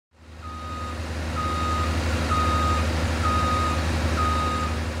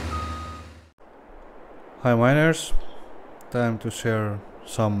Hi miners, time to share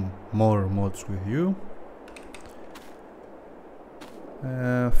some more mods with you.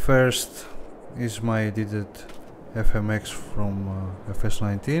 First is my edited FMX from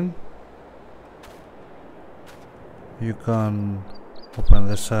FS19. You can open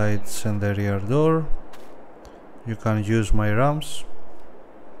the sides and the rear door. You can use my ramps.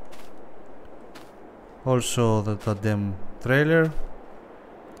 Also the tandem trailer,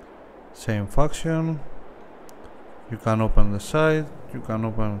 same function. You can open the side, you can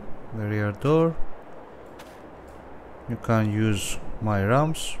open the rear door, you can use my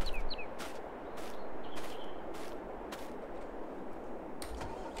ramps.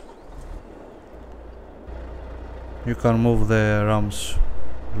 You can move the ramps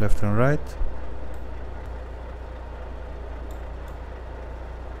left and right.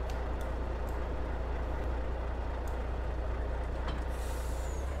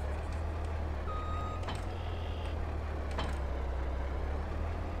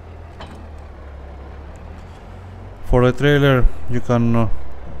 For the trailer, you can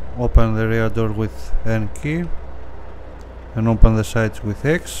open the rear door with N key and open the sides with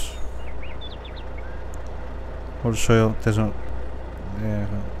X. Also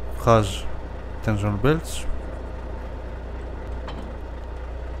has tension belts.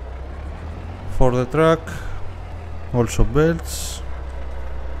 For the truck, also belts.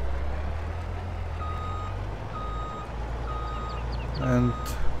 And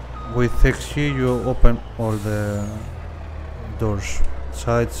with X key you open all the doors,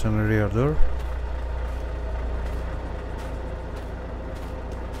 sides and rear door.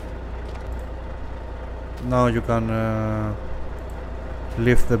 Now you can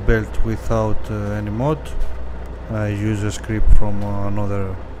lift the belt without any mod. I use a script from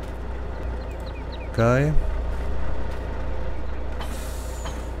another guy.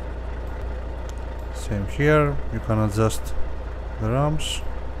 Same here, you can adjust the ramps.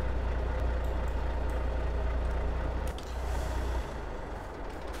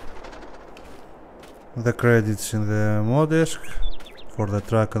 The credits in the mod desk for the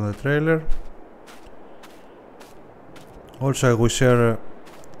truck and the trailer. Also I will share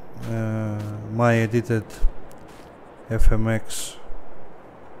my edited FMX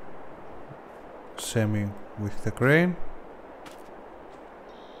semi with the crane.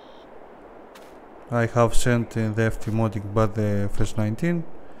 I have sent in the FT modding but the FS19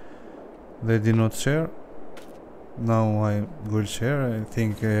 they did not share. Now I will share. I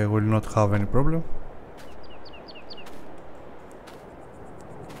think I will not have any problem.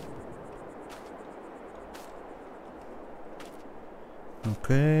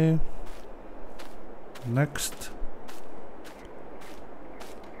 Okay, next.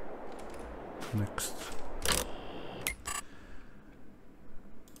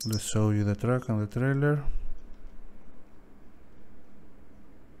 Let's show you the truck and the trailer.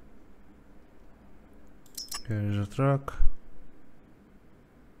 Here is the truck.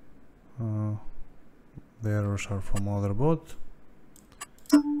 The arrows are from other bot.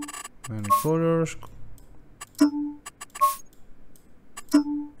 Many colors.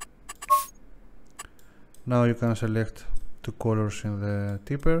 Now you can select two colors in the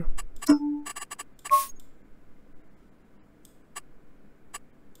tipper.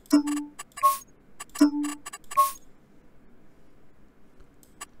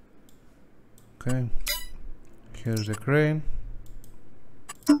 Okay, here's the crane.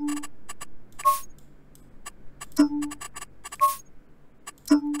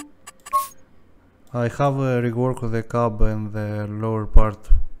 I have reworked the cab and the lower part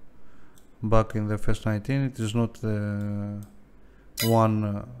back in the FS19. It is not the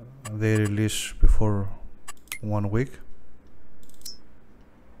one they release before 1 week.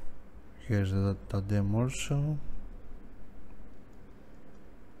 Here's the demo also.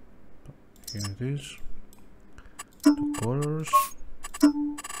 Here it is. Two colors.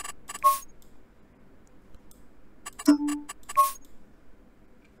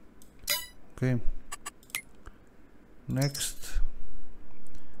 Okay. Next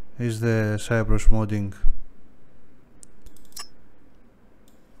is the Cypress modding,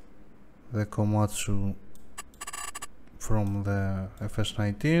 the Komatsu from the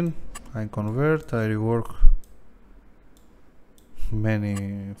FS19. I convert, I rework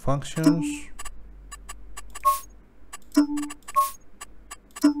many functions.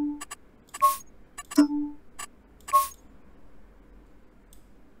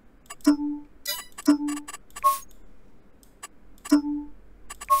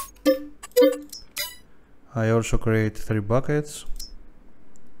 I also create 3 buckets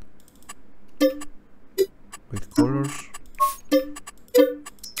with colors.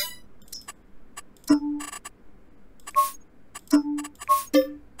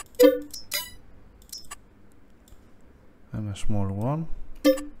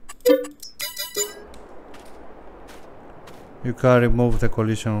 You can remove the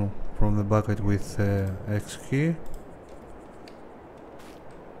collision from the bucket with X key.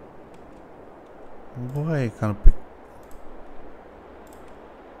 Why I can't pick?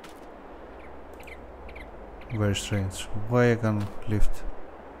 Very strange. Why I can lift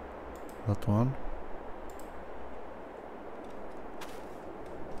that one?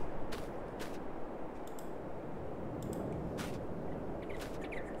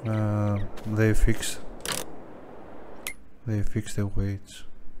 They fix the weights.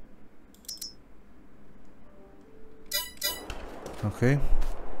 Okay,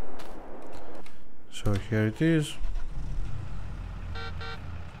 so here it is.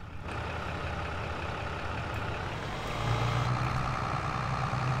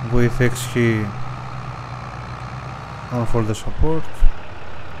 With X key unfold the support.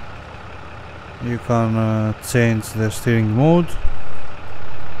 You can change the steering mode.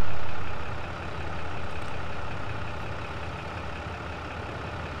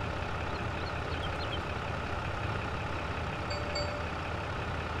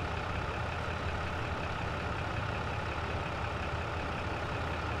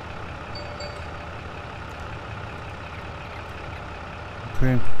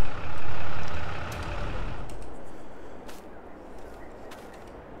 Okay.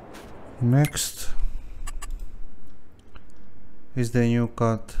 Next is the new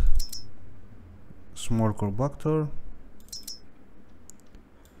cut small compactor.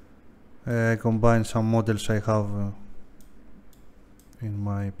 I combine some models I have in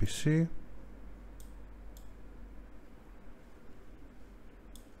my PC.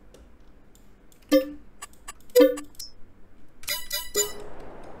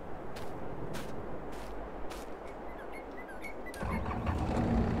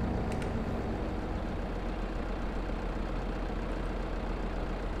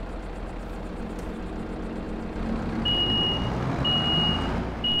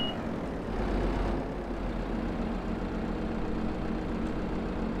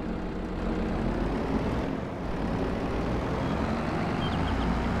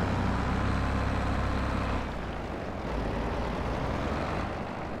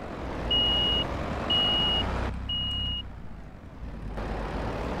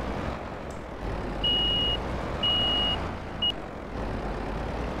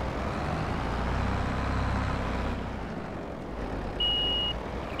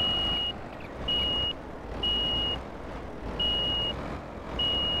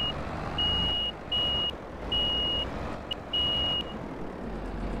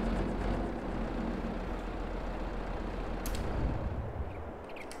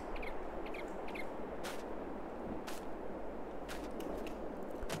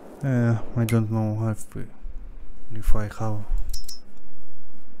 I don't know if I have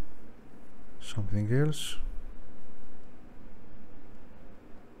something else.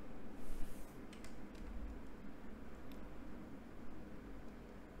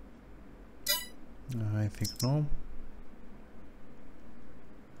 I think no.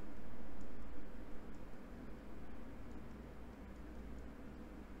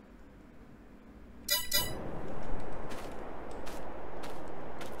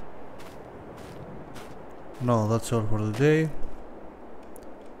 No, that's all for the day.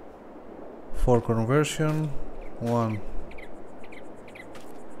 4 conversion, 1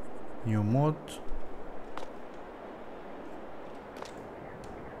 new mod.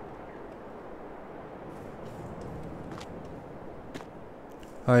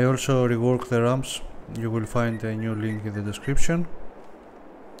 I also reworked the ramps. You will find a new link in the description.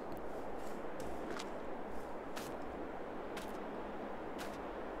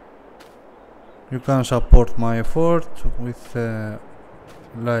 You can support my effort with a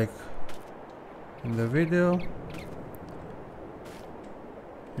like in the video.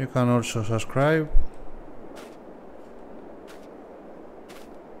 You can also subscribe.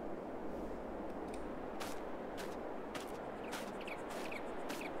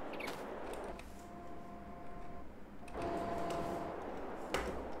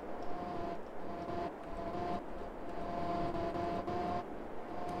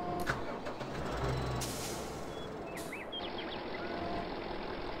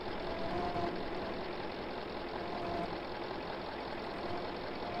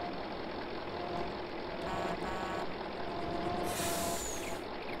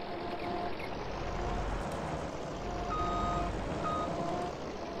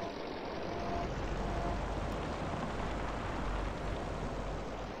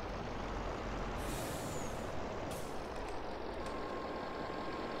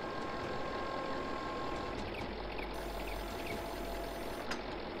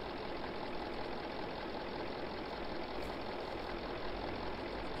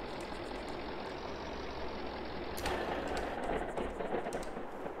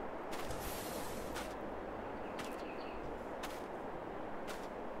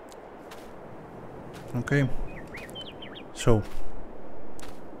 Okay, so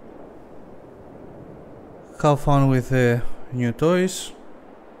have fun with the new toys.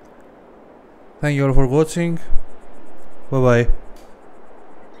 Thank you all for watching. Bye bye.